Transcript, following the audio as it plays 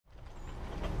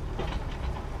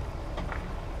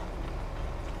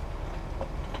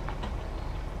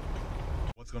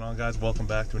What's going on, guys? Welcome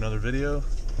back to another video.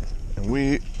 And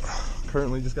we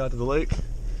currently just got to the lake.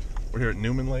 We're here at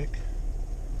Newman Lake,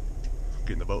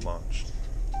 getting the boat launched.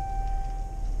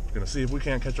 We're gonna see if we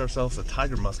can't catch ourselves a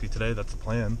tiger muskie today. That's the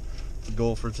plan. It's the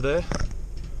goal for today.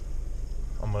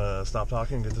 I'm gonna stop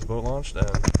talking and get this boat launched and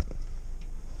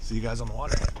see you guys on the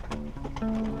water.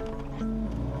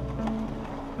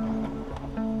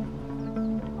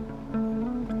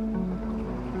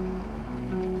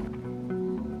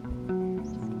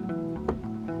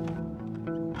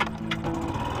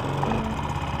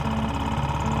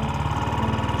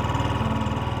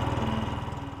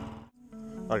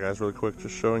 Alright guys, really quick,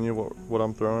 just showing you what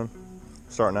I'm throwing.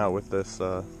 Starting out with this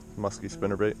musky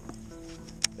spinnerbait,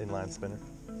 inline spinner.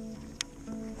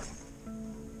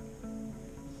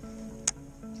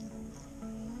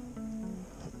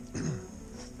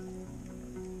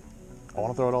 I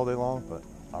want to throw it all day long, but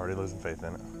I'm already losing faith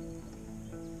in it.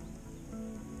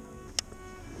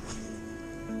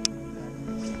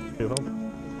 Feel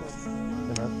them?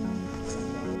 You know?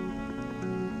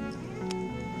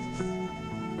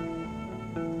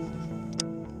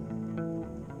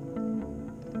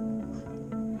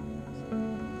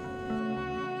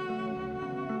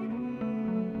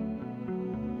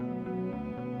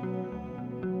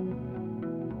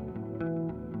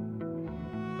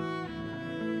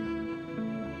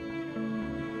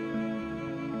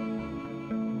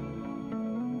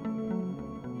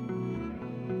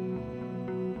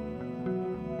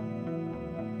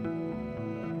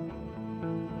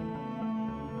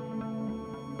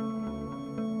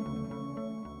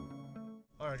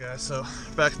 Alright guys, so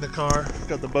back in the car,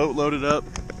 got the boat loaded up,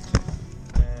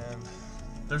 and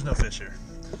there's no fish here.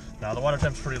 Now the water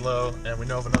temp's pretty low, and we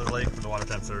know of another lake where the water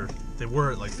temps were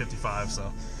at like 55,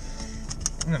 so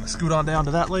I'm gonna scoot on down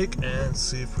to that lake and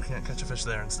see if we can't catch a fish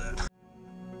there instead.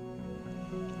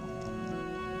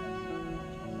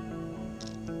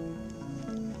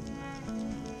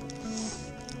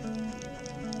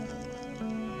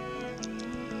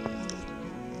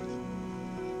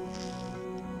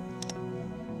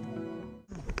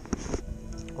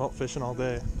 Well, fishing all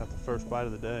day. Got the first bite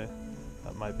of the day.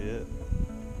 That might be it.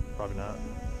 Probably not.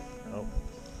 Nope.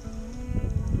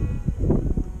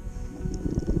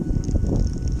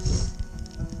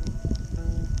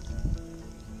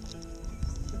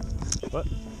 What?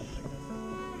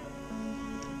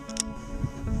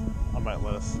 I might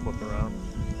let us flip around.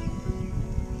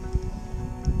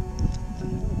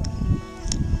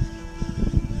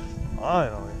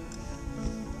 Finally.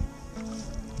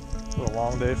 It's been a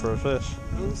long day for a fish.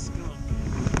 No skunk.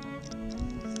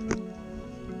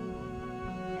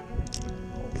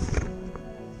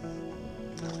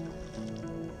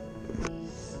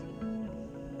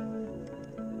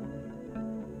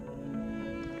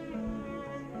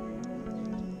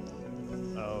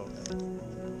 Oh.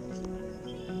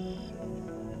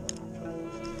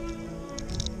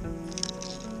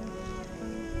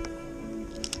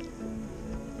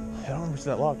 I don't remember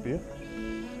seeing that lock, do you?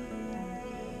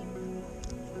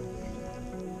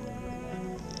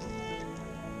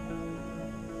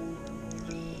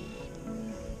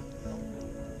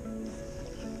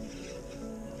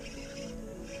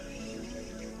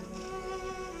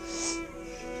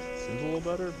 Seems a little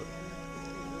better, but